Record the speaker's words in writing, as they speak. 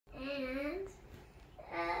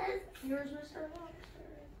yours, Mr.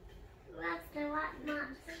 Lobster. Lobster, what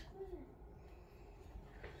monster?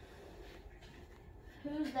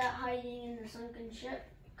 Who's that hiding in the sunken ship?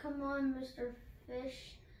 Come on, Mr.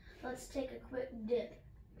 Fish. Let's take a quick dip.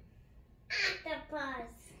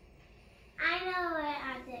 Octopus. I know it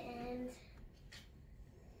at the end.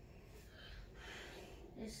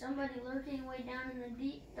 Is somebody lurking way down in the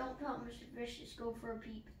deep? Don't help Mr. Fish, just go for a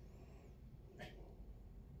peep.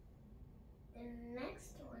 The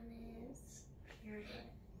next one is your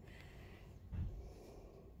dip.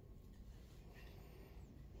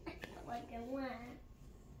 Like a one.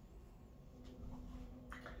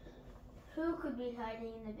 Who could be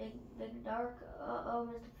hiding in the big dark? Uh-oh,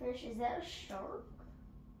 Mr. Fish, is that a shark?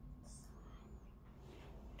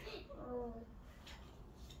 Oh.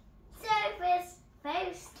 Surface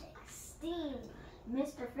face steam.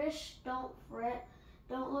 Mr. Fish, don't fret.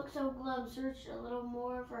 Don't look so glum. Search a little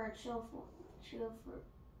more for a chill for.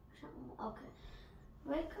 Okay.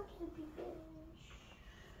 Wake up, sleepy fish.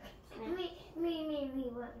 Me,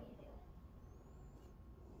 what me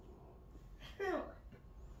do?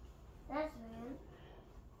 That's weird.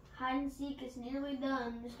 Hide and seek is nearly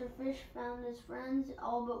done. Mr. Fish found his friends,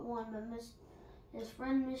 all but one, but his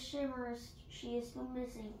friend Miss Shimmer, she is still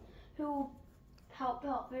missing. Who will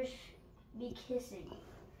help Fish be kissing?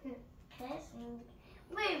 Kissing?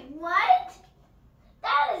 Wait, what?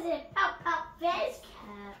 That isn't Pop Fish.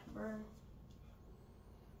 Catbird.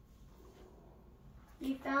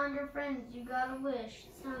 You found your friends. You got a wish.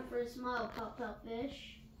 It's time for a smile, Pop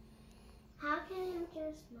Fish. How can you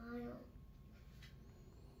just smile?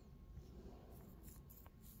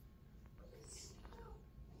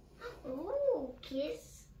 Ooh,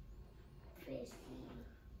 kiss fishy.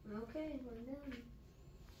 Okay, we're done.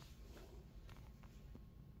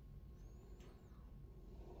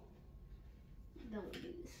 Don't do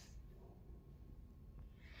this.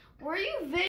 Were you